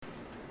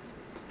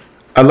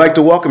I'd like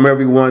to welcome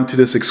everyone to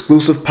this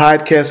exclusive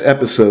podcast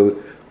episode,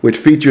 which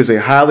features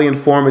a highly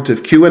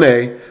informative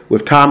Q&A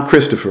with Tom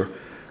Christopher,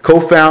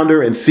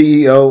 co-founder and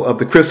CEO of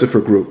the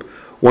Christopher Group,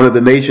 one of the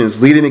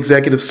nation's leading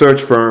executive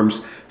search firms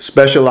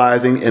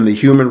specializing in the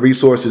human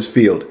resources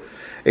field.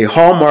 A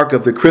hallmark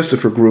of the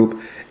Christopher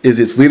Group is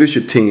its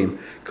leadership team,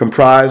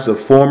 comprised of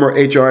former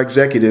HR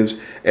executives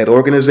at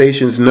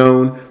organizations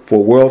known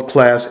for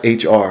world-class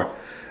HR.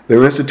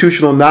 Their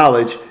institutional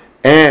knowledge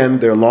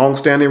and their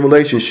long-standing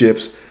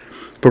relationships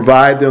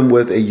provide them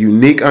with a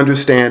unique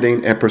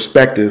understanding and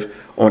perspective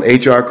on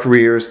HR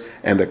careers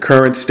and the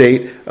current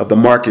state of the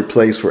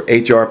marketplace for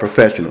HR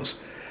professionals.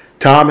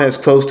 Tom has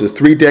close to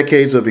 3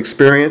 decades of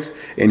experience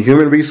in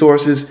human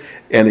resources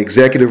and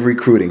executive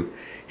recruiting.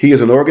 He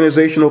is an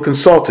organizational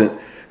consultant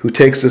who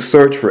takes the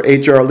search for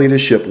HR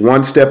leadership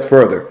one step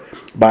further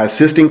by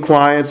assisting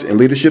clients in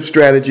leadership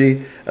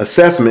strategy,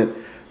 assessment,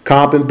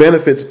 comp and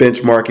benefits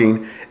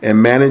benchmarking, and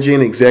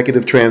managing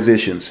executive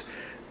transitions.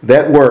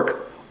 That work,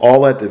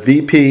 all at the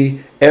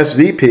VP,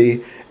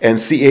 SVP, and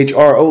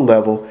CHRO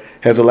level,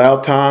 has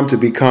allowed Tom to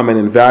become an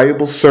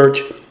invaluable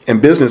search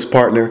and business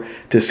partner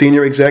to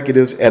senior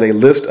executives at a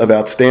list of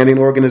outstanding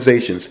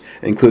organizations,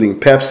 including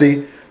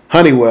Pepsi,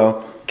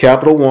 Honeywell,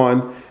 Capital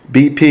One,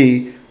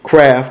 BP,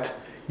 Kraft,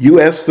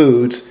 U.S.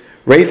 Foods,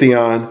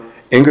 Raytheon,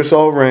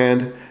 Ingersoll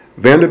Rand,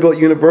 Vanderbilt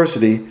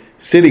University,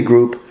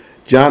 Citigroup,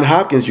 Johns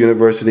Hopkins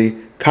University,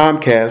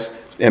 Comcast,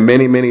 and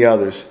many, many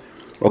others.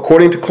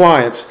 According to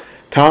clients,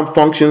 Tom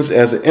functions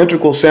as an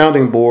integral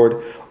sounding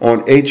board on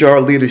HR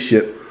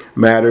leadership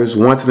matters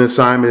once an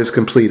assignment is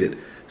completed.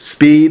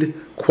 Speed,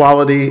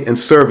 quality, and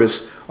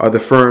service are the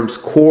firm's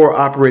core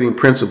operating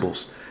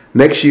principles.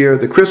 Next year,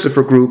 the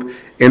Christopher Group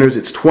enters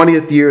its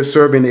 20th year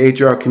serving the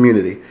HR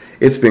community.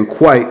 It's been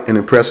quite an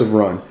impressive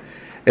run.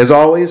 As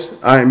always,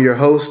 I am your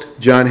host,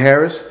 John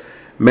Harris,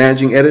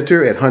 managing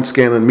editor at Hunt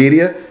Scanlon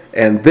Media,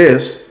 and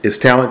this is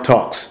Talent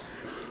Talks.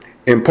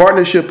 In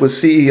partnership with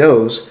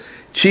CEOs,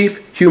 Chief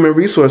Human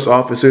Resource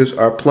Officers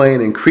are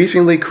playing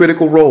increasingly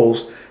critical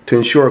roles to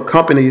ensure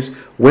companies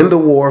win the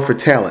war for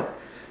talent.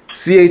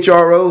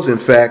 CHROs, in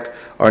fact,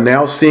 are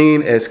now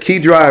seen as key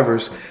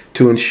drivers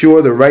to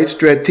ensure the right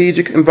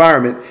strategic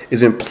environment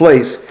is in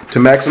place to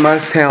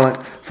maximize talent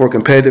for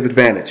competitive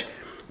advantage.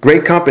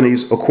 Great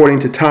companies, according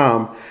to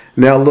Tom,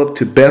 now look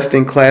to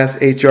best-in-class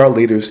HR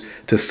leaders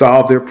to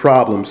solve their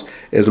problems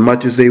as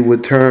much as they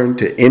would turn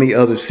to any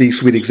other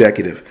C-suite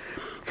executive.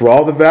 For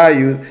all the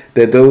value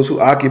that those who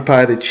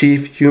occupy the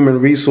Chief Human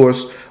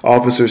Resource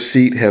Officer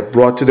seat have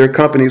brought to their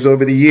companies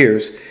over the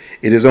years,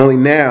 it is only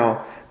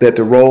now that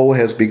the role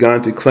has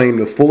begun to claim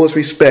the fullest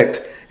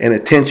respect and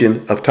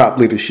attention of top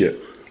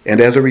leadership. And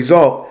as a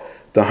result,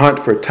 the hunt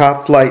for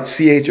top-flight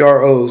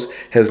CHROs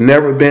has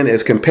never been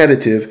as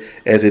competitive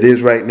as it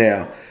is right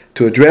now.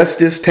 To address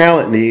this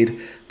talent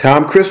need,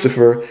 Tom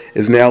Christopher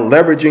is now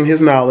leveraging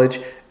his knowledge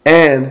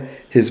and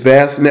his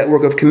vast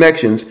network of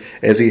connections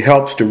as he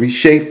helps to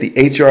reshape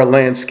the HR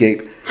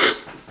landscape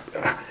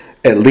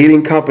at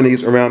leading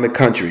companies around the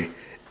country.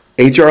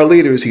 HR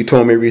leaders, he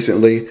told me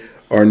recently,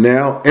 are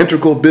now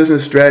integral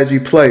business strategy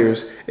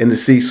players in the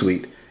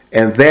C-suite.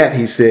 And that,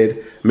 he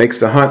said, makes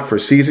the hunt for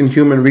seasoned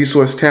human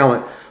resource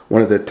talent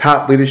one of the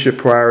top leadership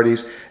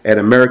priorities at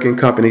American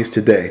companies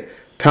today.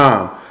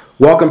 Tom,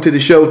 welcome to the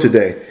show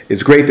today.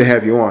 It's great to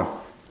have you on.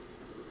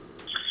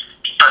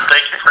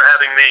 Thank you for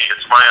having me.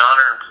 It's my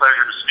honor and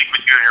pleasure to speak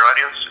with you and your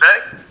audience today,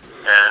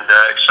 and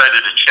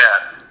excited to chat.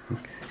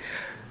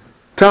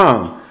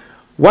 Tom,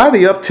 why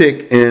the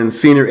uptick in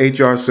senior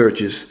HR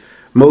searches,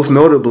 most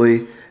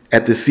notably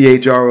at the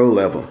CHRO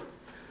level?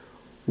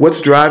 What's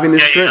driving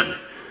this trend?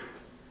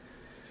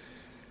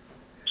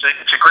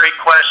 It's a great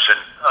question.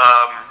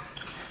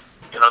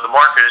 The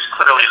market is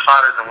clearly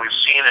hotter than we've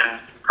seen in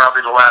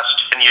probably the last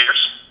 10 years.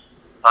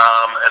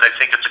 And I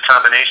think it's a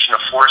combination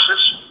of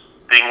forces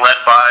being led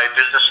by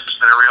businesses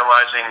that are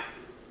realizing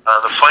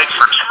the fight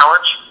for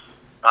talent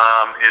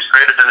is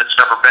greater than it's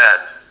ever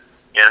been.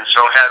 And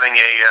so having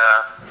a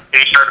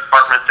HR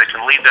department that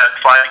can lead that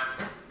fight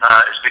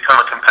has become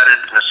a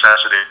competitive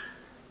necessity.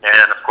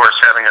 And of course,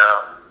 having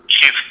a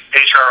chief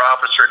HR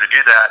officer to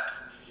do that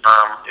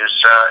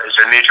is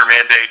a major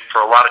mandate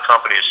for a lot of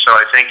companies. So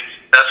I think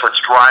that's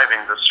what's driving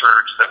the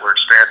surge that we're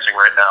experiencing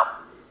right now.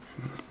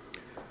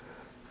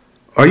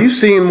 Are you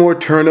seeing more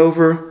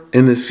turnover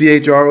in the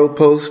CHRO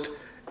post?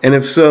 And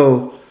if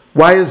so,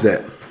 why is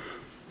that?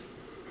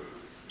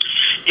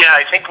 Yeah,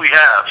 I think we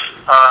have.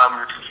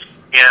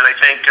 And I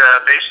think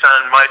based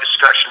on my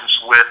discussions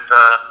with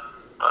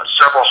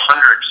several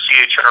hundred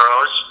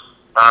CHROs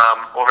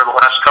over the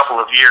last couple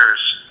of years,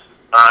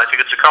 I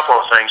think it's a couple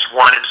of things.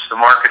 One is the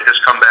market has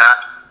come back.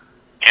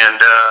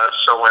 And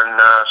so when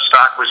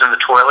stock was in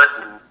the toilet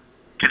in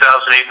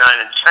 2008,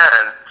 9, and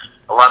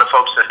 10, a lot of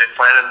folks that had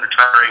planned on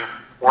retiring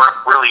weren't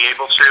really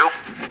able to,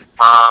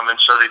 and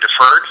so they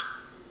deferred.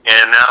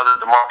 And now that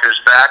the market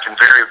is back and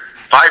very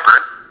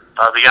vibrant,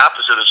 the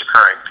opposite is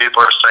occurring.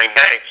 People are saying,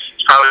 hey,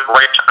 it's probably the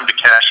right time to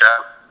cash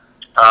out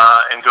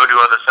and go do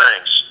other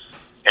things.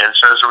 And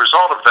so as a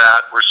result of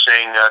that, we're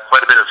seeing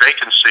quite a bit of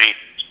vacancy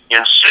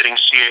in sitting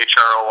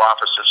CHRO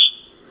offices.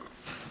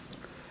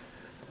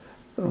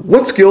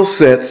 What skill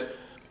sets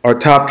are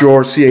top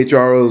drawer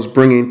CHROs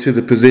bringing to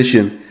the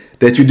position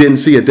that you didn't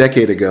see a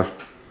decade ago?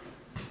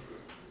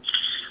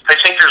 I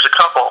think there's a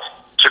couple.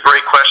 It's a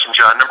great question,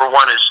 John. Number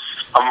one is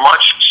a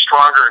much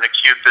stronger and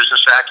acute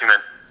business acumen.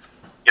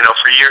 You know,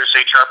 for years,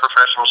 HR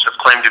professionals have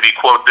claimed to be,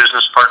 quote,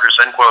 business partners,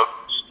 end quote.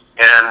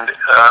 And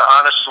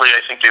honestly,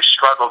 I think they've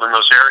struggled in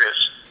those areas.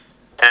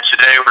 And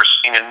today we're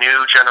seeing a new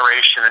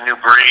generation, a new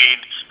breed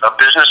of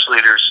business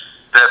leaders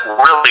that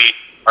really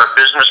are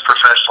business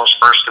professionals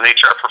first and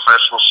HR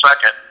professionals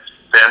second.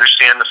 They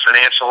understand the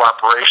financial,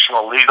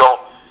 operational,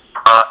 legal,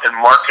 and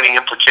marketing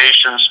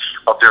implications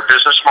of their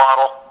business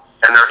model,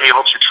 and they're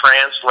able to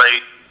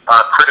translate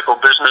critical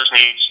business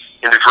needs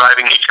into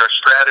driving HR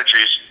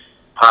strategies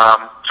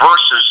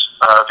versus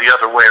the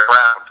other way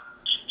around.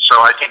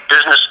 So I think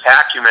business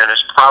acumen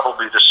is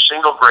probably the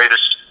single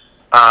greatest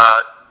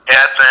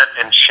advent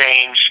and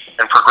change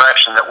and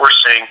progression that we're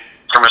seeing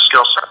from a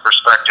skill set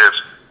perspective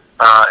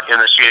in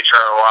the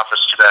CHRO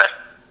office today.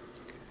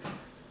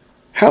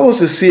 How has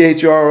the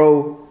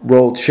CHRO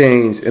role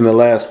changed in the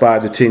last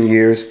 5 to 10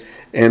 years,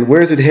 and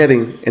where is it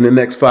heading in the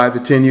next 5 to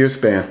 10 year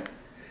span?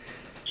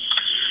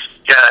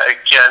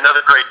 Yeah,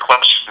 another great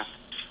question.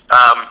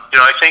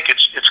 I think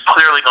it's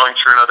clearly going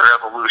through another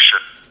evolution.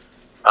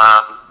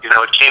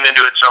 It came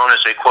into its own as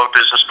a, quote,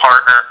 business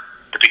partner.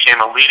 It became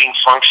a leading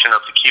function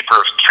of the keeper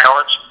of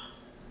talent.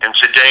 And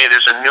today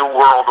there's a new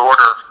world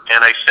order,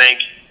 and I think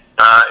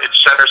it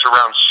centers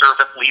around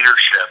servant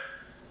leadership.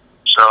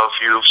 So if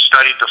you've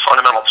studied the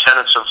fundamental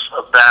tenets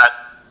of that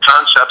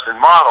concept and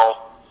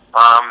model,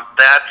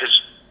 that is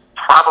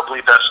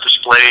probably best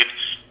displayed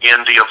in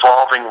the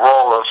evolving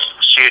role of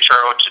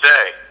CHRO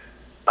today.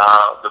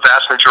 The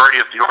vast majority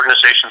of the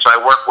organizations I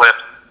work with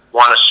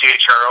want a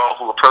CHRO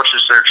who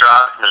approaches their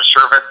job in a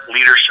servant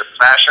leadership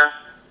fashion.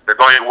 They're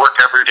going to work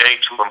every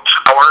day to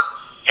empower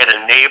and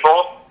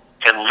enable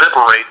and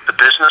liberate the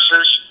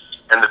businesses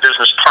and the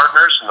business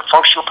partners and the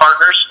functional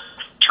partners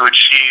to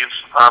achieve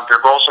their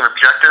goals and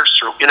objectives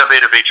through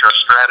innovative HR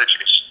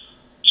strategies.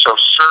 So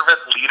servant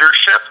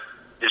leadership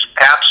is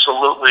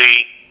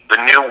absolutely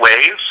the new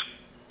wave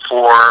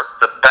for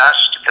the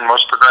best and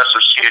most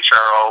progressive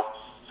CHRO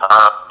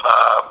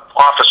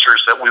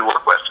officers that we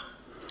work with.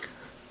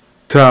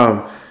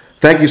 Tom,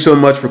 thank you so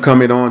much for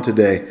coming on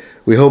today.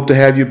 We hope to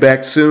have you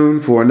back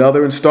soon for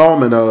another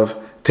installment of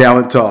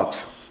Talent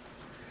Talks.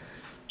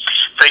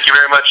 Thank you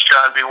very much,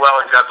 John. Be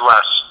well and God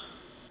bless.